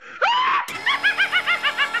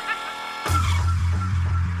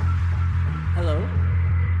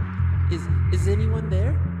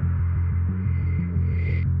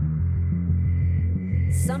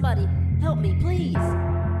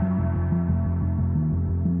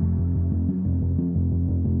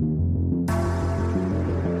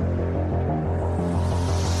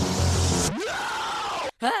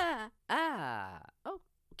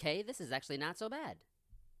okay, this is actually not so bad.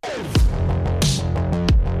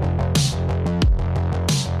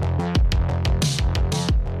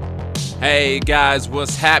 Hey guys,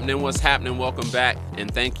 what's happening? What's happening? Welcome back,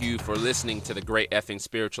 and thank you for listening to the Great Effing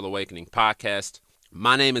Spiritual Awakening podcast.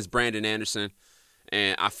 My name is Brandon Anderson,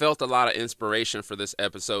 and I felt a lot of inspiration for this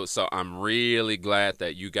episode, so I'm really glad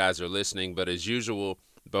that you guys are listening. But as usual,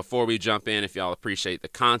 before we jump in, if y'all appreciate the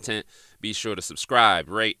content, be sure to subscribe,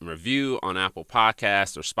 rate, and review on Apple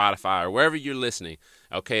Podcasts or Spotify or wherever you're listening.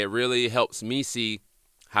 Okay, it really helps me see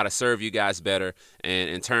how to serve you guys better, and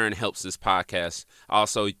in turn helps this podcast.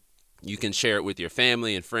 Also, you can share it with your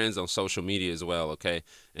family and friends on social media as well, okay?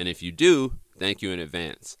 And if you do, thank you in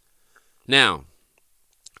advance. Now,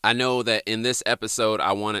 I know that in this episode,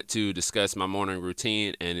 I wanted to discuss my morning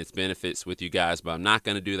routine and its benefits with you guys, but I'm not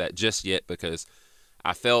going to do that just yet because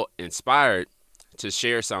I felt inspired to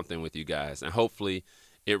share something with you guys, and hopefully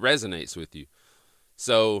it resonates with you.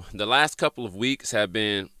 So the last couple of weeks have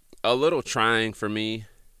been a little trying for me.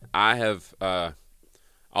 I have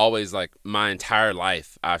always, like my entire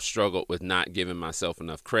life, I've struggled with not giving myself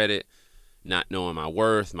enough credit, not knowing my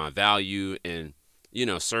worth, my value, and,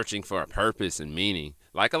 searching for a purpose and meaning,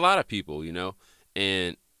 like a lot of people,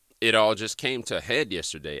 and it all just came to a head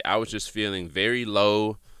yesterday. I was just feeling very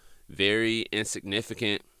low, very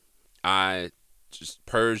insignificant. I just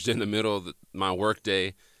purged in the middle of my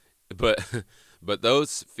workday, but but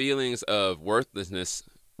those feelings of worthlessness,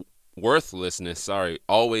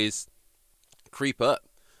 always creep up.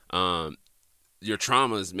 Your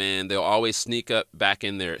traumas, man, they'll always sneak up back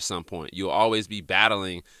in there at some point. You'll always be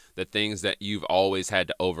battling the things that you've always had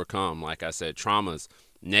to overcome. Like I said, traumas,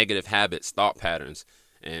 negative habits, thought patterns,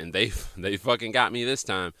 and they fucking got me this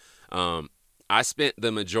time. I spent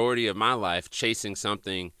the majority of my life chasing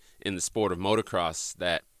something in the sport of motocross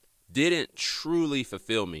that didn't truly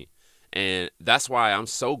fulfill me. And that's why I'm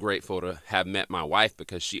so grateful to have met my wife,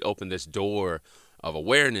 because she opened this door of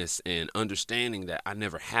awareness and understanding that I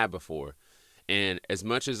never had before. And as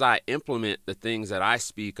much as I implement the things that I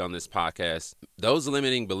speak on this podcast, those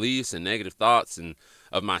limiting beliefs and negative thoughts and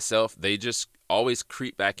of myself, they just always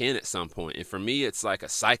creep back in at some point. And for me, it's like a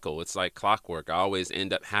cycle. It's like clockwork. I always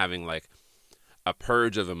end up having like a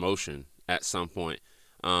purge of emotion at some point.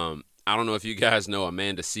 I don't know if you guys know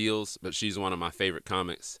Amanda Seales, but she's one of my favorite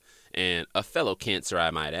comics and a fellow Cancer,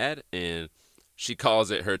 I might add. And she calls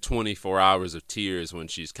it her 24 hours of tears when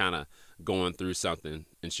she's kind of going through something,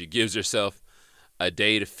 and she gives herself a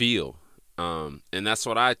day to feel. And that's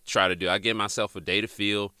what I try to do. I give myself a day to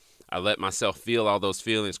feel. I let myself feel all those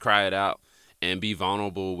feelings, cry it out, and be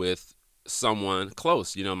vulnerable with someone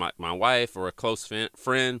close, my wife or a close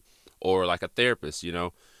friend or like a therapist,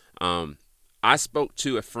 I spoke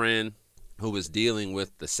to a friend who was dealing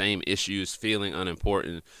with the same issues, feeling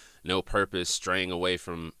unimportant, no purpose, straying away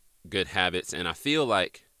from good habits. And I feel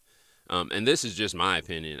like, and this is just my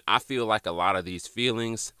opinion, I feel like a lot of these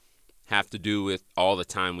feelings have to do with all the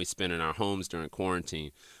time we spent in our homes during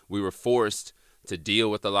quarantine. We were forced to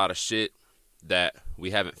deal with a lot of shit that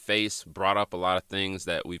we haven't faced, brought up a lot of things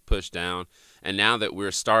that we pushed down. And now that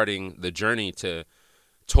we're starting the journey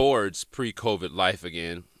towards pre-COVID life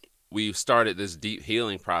again, we've started this deep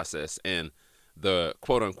healing process, and the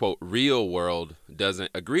quote unquote real world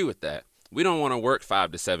doesn't agree with that. We don't want to work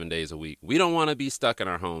 5 to 7 days a week. We don't want to be stuck in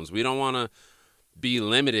our homes. We don't want to be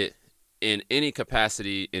limited in any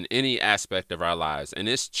capacity, in any aspect of our lives. And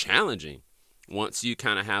it's challenging once you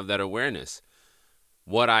kind of have that awareness.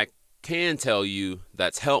 What I can tell you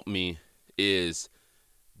that's helped me is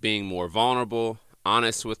being more vulnerable,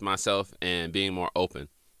 honest with myself, and being more open.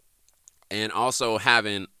 And also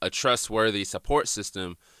having a trustworthy support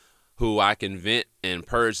system who I can vent and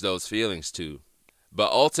purge those feelings to.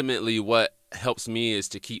 But ultimately, what helps me is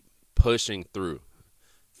to keep pushing through.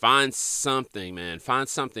 Find something, man. Find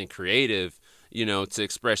something creative, to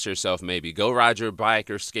express yourself maybe. Go ride your bike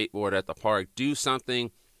or skateboard at the park. Do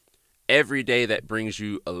something every day that brings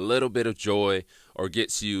you a little bit of joy or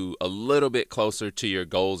gets you a little bit closer to your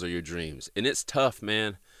goals or your dreams. And it's tough,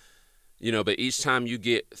 man. But each time you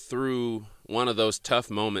get through one of those tough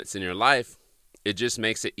moments in your life, it just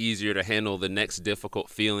makes it easier to handle the next difficult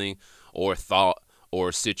feeling or thought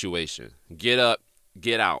or situation. Get up,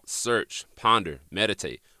 get out, search, ponder,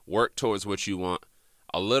 meditate, work towards what you want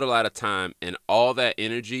a little at a time, and all that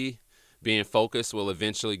energy being focused will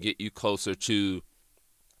eventually get you closer to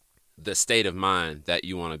the state of mind that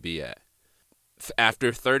you want to be at.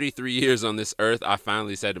 After 33 years on this earth, I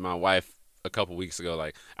finally said to my wife a couple weeks ago,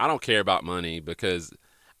 like, I don't care about money because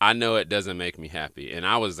I know it doesn't make me happy. And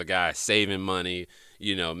I was the guy saving money,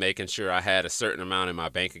 making sure I had a certain amount in my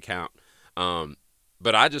bank account.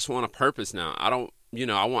 But I just want a purpose now. I don't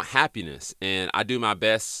I want happiness, and I do my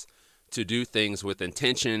best to do things with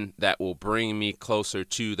intention that will bring me closer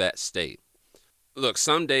to that state. Look,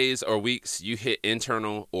 some days or weeks you hit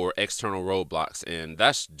internal or external roadblocks, and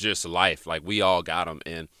that's just life. Like, we all got them.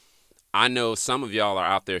 And I know some of y'all are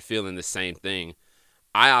out there feeling the same thing.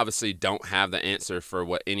 I obviously don't have the answer for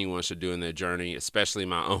what anyone should do in their journey, especially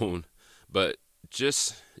my own. But you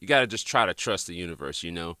got to just try to trust the universe,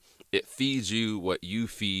 It feeds you what you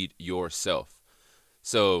feed yourself.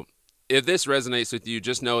 So if this resonates with you,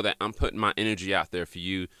 just know that I'm putting my energy out there for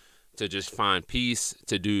you to just find peace,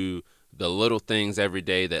 to do the little things every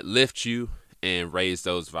day that lift you and raise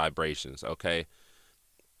those vibrations, okay?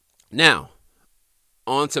 Now,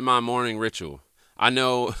 on to my morning ritual. I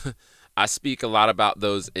know I speak a lot about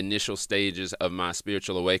those initial stages of my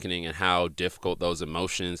spiritual awakening and how difficult those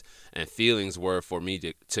emotions and feelings were for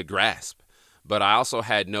me to grasp. But I also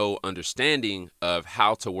had no understanding of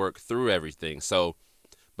how to work through everything. So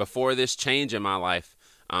before this change in my life,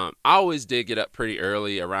 I always did get up pretty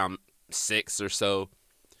early, around 6 or so.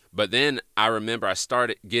 But then I remember I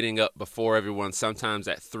started getting up before everyone, sometimes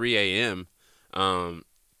at 3 a.m.,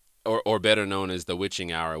 or better known as the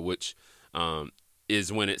witching hour, which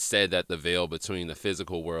is when it's said that the veil between the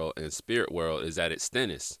physical world and spirit world is at its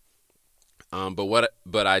thinnest.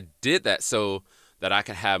 But I did that so that I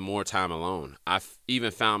could have more time alone.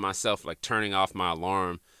 Even found myself like turning off my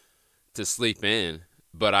alarm to sleep in,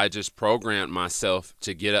 but I just programmed myself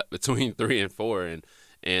to get up between 3 and 4,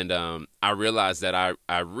 and I realized that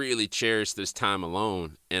I really cherished this time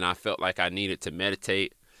alone, and I felt like I needed to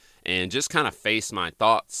meditate and just kind of face my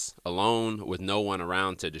thoughts alone with no one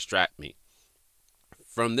around to distract me.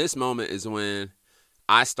 From this moment is when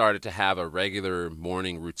I started to have a regular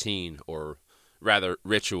morning routine, or rather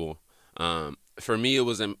ritual. For me,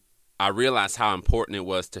 I realized how important it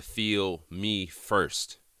was to feel me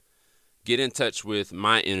first. Get in touch with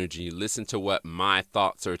my energy, listen to what my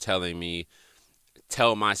thoughts are telling me,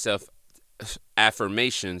 tell myself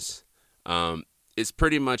affirmations. It's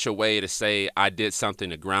pretty much a way to say I did something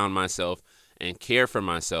to ground myself and care for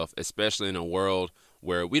myself, especially in a world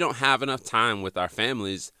where we don't have enough time with our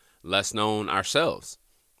families, less known ourselves.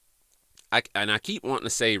 I keep wanting to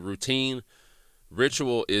say routine.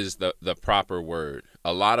 Ritual is the proper word.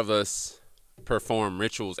 A lot of us perform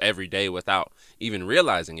rituals every day without even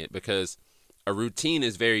realizing it, because a routine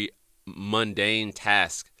is very mundane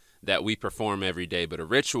task that we perform every day, but a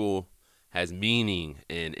ritual has meaning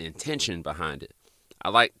and intention behind it. I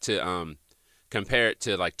like to compare it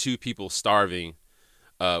to like two people starving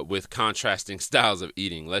with contrasting styles of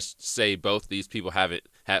eating. Let's say both these people haven't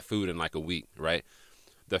had food in like a week, right?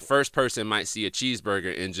 The first person might see a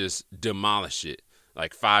cheeseburger and just demolish it,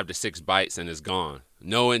 like 5 to 6 bites, and it's gone.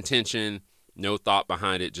 No intention, no thought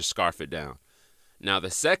behind it, just scarf it down. Now, the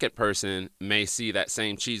second person may see that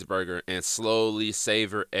same cheeseburger and slowly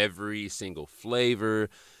savor every single flavor,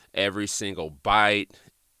 every single bite,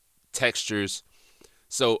 textures.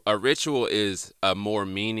 So a ritual is a more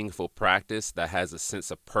meaningful practice that has a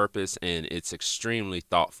sense of purpose, and it's extremely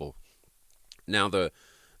thoughtful. Now, the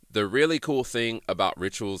really cool thing about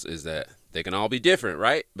rituals is that they can all be different,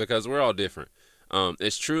 right? Because we're all different.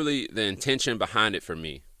 It's truly the intention behind it for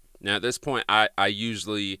me. Now, at this point, I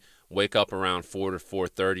usually wake up around 4 to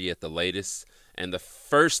 4:30 at the latest. And the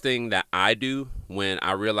first thing that I do when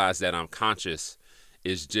I realize that I'm conscious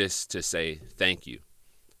is just to say thank you,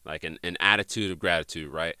 like an attitude of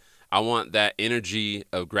gratitude, right? I want that energy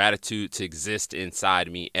of gratitude to exist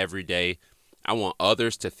inside me every day. I want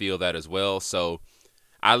others to feel that as well. So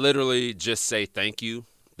I literally just say thank you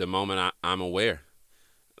the moment I'm aware.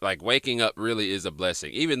 Like, waking up really is a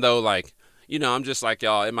blessing, even though, like, I'm just like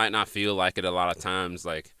y'all. It might not feel like it a lot of times.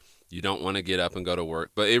 Like, you don't want to get up and go to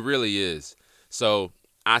work, but it really is. So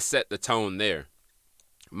I set the tone there.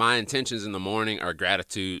 My intentions in the morning are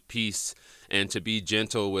gratitude, peace, and to be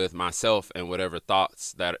gentle with myself and whatever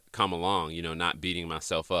thoughts that come along, not beating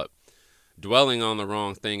myself up. Dwelling on the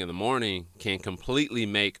wrong thing in the morning can completely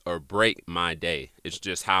make or break my day. It's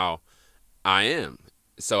just how I am.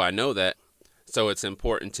 So I know that. So it's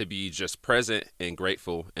important to be just present and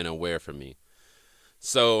grateful and aware for me.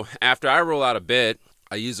 So after I roll out of bed,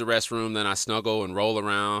 I use the restroom, then I snuggle and roll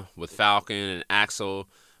around with Falcon and Axel,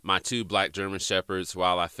 my 2 black German shepherds,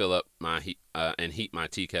 while I fill up my heat my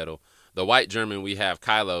tea kettle. The white German, we have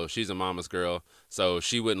Kylo. She's a mama's girl, so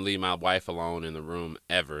she wouldn't leave my wife alone in the room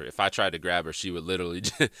ever. If I tried to grab her, she would literally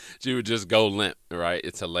she would just go limp, right?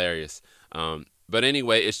 It's hilarious. But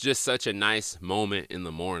anyway, it's just such a nice moment in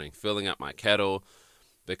the morning, filling up my kettle,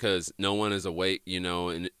 because no one is awake,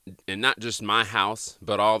 and not just my house,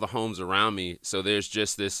 but all the homes around me. So there's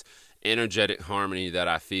just this energetic harmony that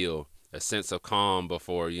I feel. a sense of calm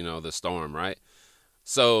before, the storm, right?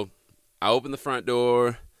 So I open the front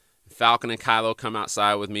door. Falcon and Kylo come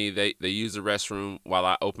outside with me. They use the restroom while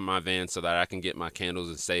I open my van so that I can get my candles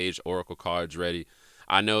and sage oracle cards ready.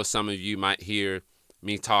 I know some of you might hear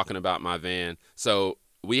me talking about my van. So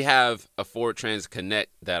we have a Ford Transit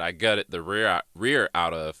Connect that I gutted the rear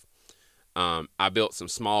out of. I built some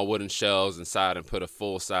small wooden shelves inside and put a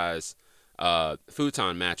full size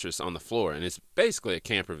futon mattress on the floor, and it's basically a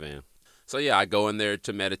camper van. So yeah, I go in there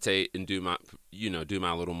to meditate and do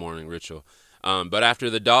my little morning ritual. But after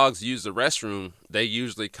the dogs use the restroom, they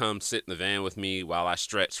usually come sit in the van with me while I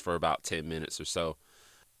stretch for about 10 minutes or so.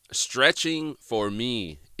 Stretching for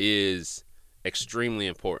me is extremely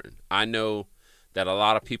important. I know that a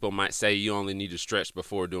lot of people might say you only need to stretch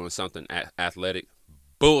before doing something athletic.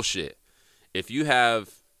 Bullshit. If you have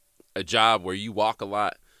a job where you walk a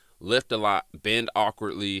lot, lift a lot, bend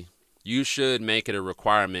awkwardly, you should make it a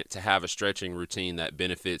requirement to have a stretching routine that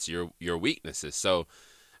benefits your weaknesses. So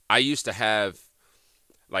I used to have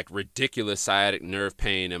like ridiculous sciatic nerve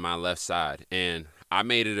pain in my left side, and I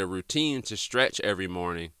made it a routine to stretch every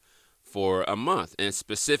morning for a month, and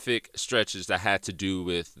specific stretches that had to do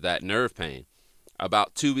with that nerve pain.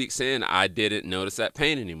 About 2 weeks in, I didn't notice that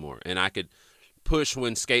pain anymore, and I could push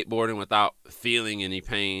when skateboarding without feeling any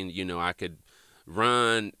pain. I could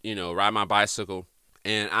run, ride my bicycle,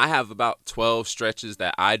 and I have about 12 stretches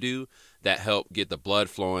that I do that help get the blood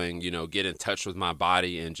flowing, get in touch with my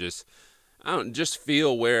body and just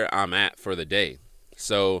feel where I'm at for the day.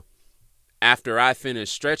 So after I finish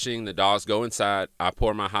stretching, the dogs go inside. I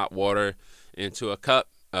pour my hot water into a cup,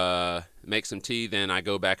 make some tea. Then I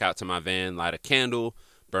go back out to my van, light a candle,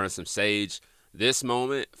 burn some sage. This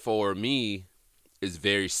moment for me is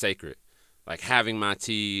very sacred. Like having my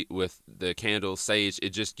tea with the candle, sage, it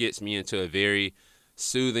just gets me into a very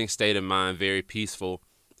soothing state of mind, very peaceful.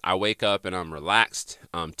 I wake up and I'm relaxed.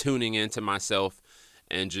 I'm tuning into myself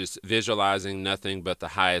and just visualizing nothing but the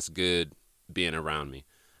highest good being around me.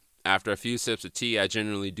 After a few sips of tea, I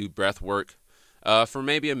generally do breath work for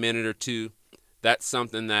maybe a minute or two. That's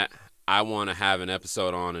something that I want to have an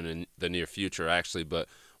episode on in the near future, actually. But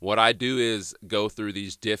what I do is go through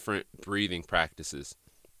these different breathing practices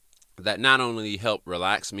that not only help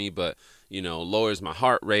relax me, but, lowers my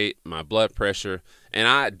heart rate, my blood pressure. And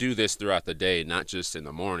I do this throughout the day, not just in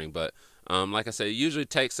the morning. But like I said, it usually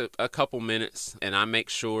takes a couple minutes, and I make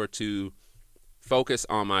sure to focus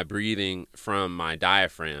on my breathing from my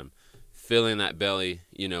diaphragm, filling that belly,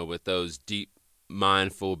 with those deep,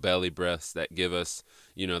 mindful belly breaths that give us,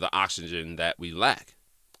 the oxygen that we lack.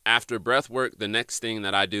 After breath work, the next thing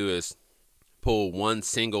that I do is pull one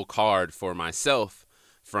single card for myself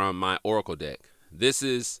from my oracle deck. This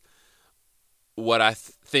is what I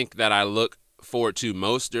think that I look forward to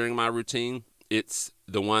most during my routine. It's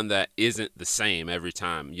the one that isn't the same every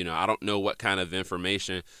time. I don't know what kind of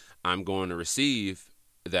information I'm going to receive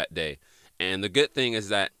that day. And the good thing is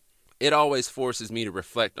that it always forces me to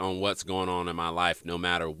reflect on what's going on in my life, no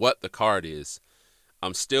matter what the card is.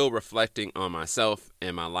 I'm still reflecting on myself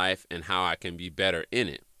and my life and how I can be better in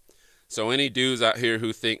it. So any dudes out here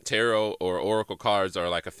who think tarot or oracle cards are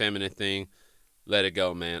like a feminine thing, let it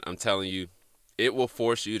go, man. I'm telling you, it will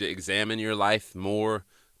force you to examine your life more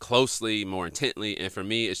closely, more intently. And for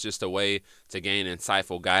me, it's just a way to gain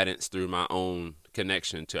insightful guidance through my own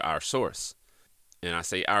connection to our source. And I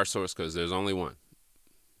say our source because there's only one.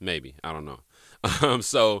 Maybe. I don't know.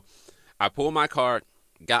 So I pull my card,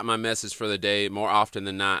 got my message for the day. More often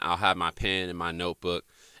than not, I'll have my pen and my notebook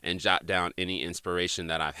and jot down any inspiration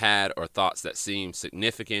that I've had or thoughts that seem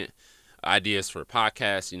significant, ideas for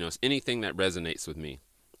podcasts, anything that resonates with me.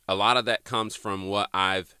 A lot of that comes from what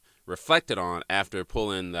I've reflected on after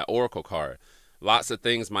pulling the oracle card. Lots of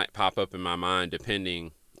things might pop up in my mind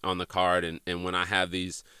depending on the card, and when I have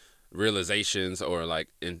these realizations or like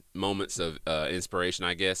in moments of inspiration,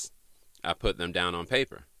 I guess, I put them down on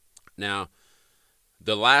paper. Now,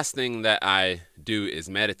 the last thing that I do is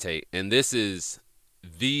meditate, and this is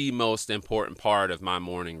the most important part of my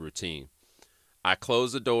morning routine. I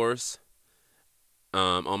close the doors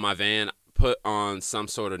on my van, put on some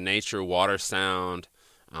sort of nature water sound,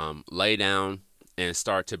 lay down and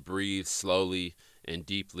start to breathe slowly and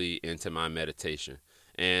deeply into my meditation.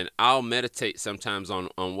 And I'll meditate sometimes on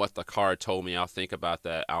what the card told me. I'll think about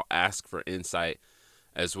that. I'll ask for insight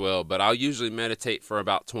as well. But I'll usually meditate for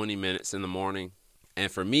about 20 minutes in the morning.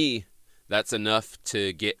 And for me, that's enough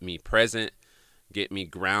to get me present, get me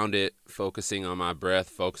grounded, focusing on my breath,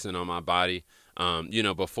 focusing on my body.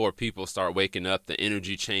 Before people start waking up, the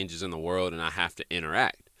energy changes in the world and I have to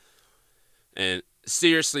interact. And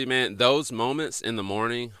seriously, man, those moments in the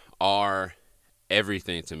morning are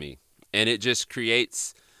everything to me. And it just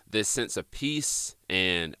creates this sense of peace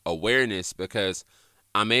and awareness because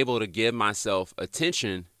I'm able to give myself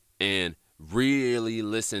attention and really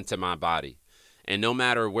listen to my body. And no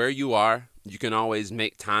matter where you are, you can always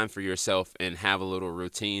make time for yourself and have a little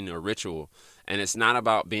routine or ritual. And it's not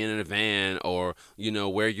about being in a van or,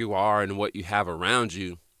 where you are and what you have around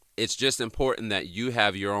you. It's just important that you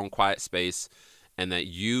have your own quiet space and that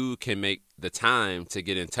you can make the time to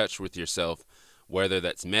get in touch with yourself, whether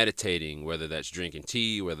that's meditating, whether that's drinking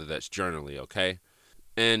tea, whether that's journaling, okay?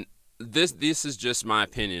 And this is just my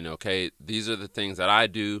opinion, okay? These are the things that I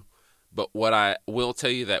do, but what I will tell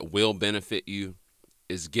you that will benefit you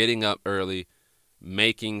is getting up early,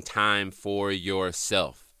 making time for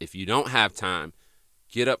yourself. If you don't have time,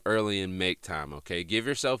 get up early and make time, okay? Give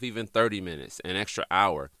yourself even 30 minutes, an extra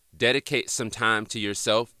hour. Dedicate some time to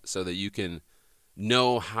yourself so that you can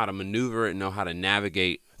know how to maneuver and know how to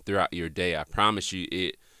navigate throughout your day. I promise you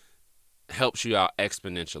it helps you out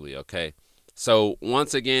exponentially, okay? So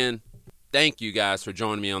once again, thank you guys for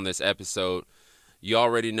joining me on this episode. You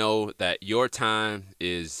already know that your time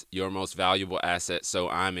is your most valuable asset, so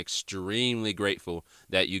I'm extremely grateful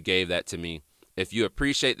that you gave that to me. If you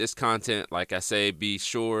appreciate this content, like I say, be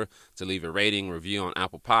sure to leave a rating, review on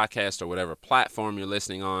Apple Podcasts or whatever platform you're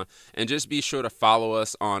listening on. And just be sure to follow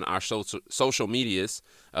us on our social medias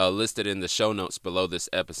listed in the show notes below this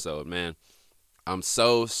episode, man. I'm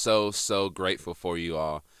so grateful for you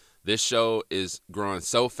all. This show is growing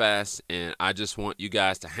so fast, and I just want you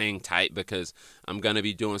guys to hang tight because I'm going to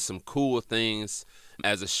be doing some cool things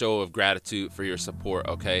as a show of gratitude for your support,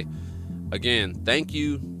 okay? Again, thank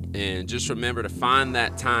you, and just remember to find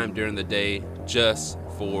that time during the day just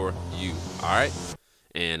for you, all right?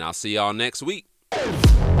 And I'll see y'all next week.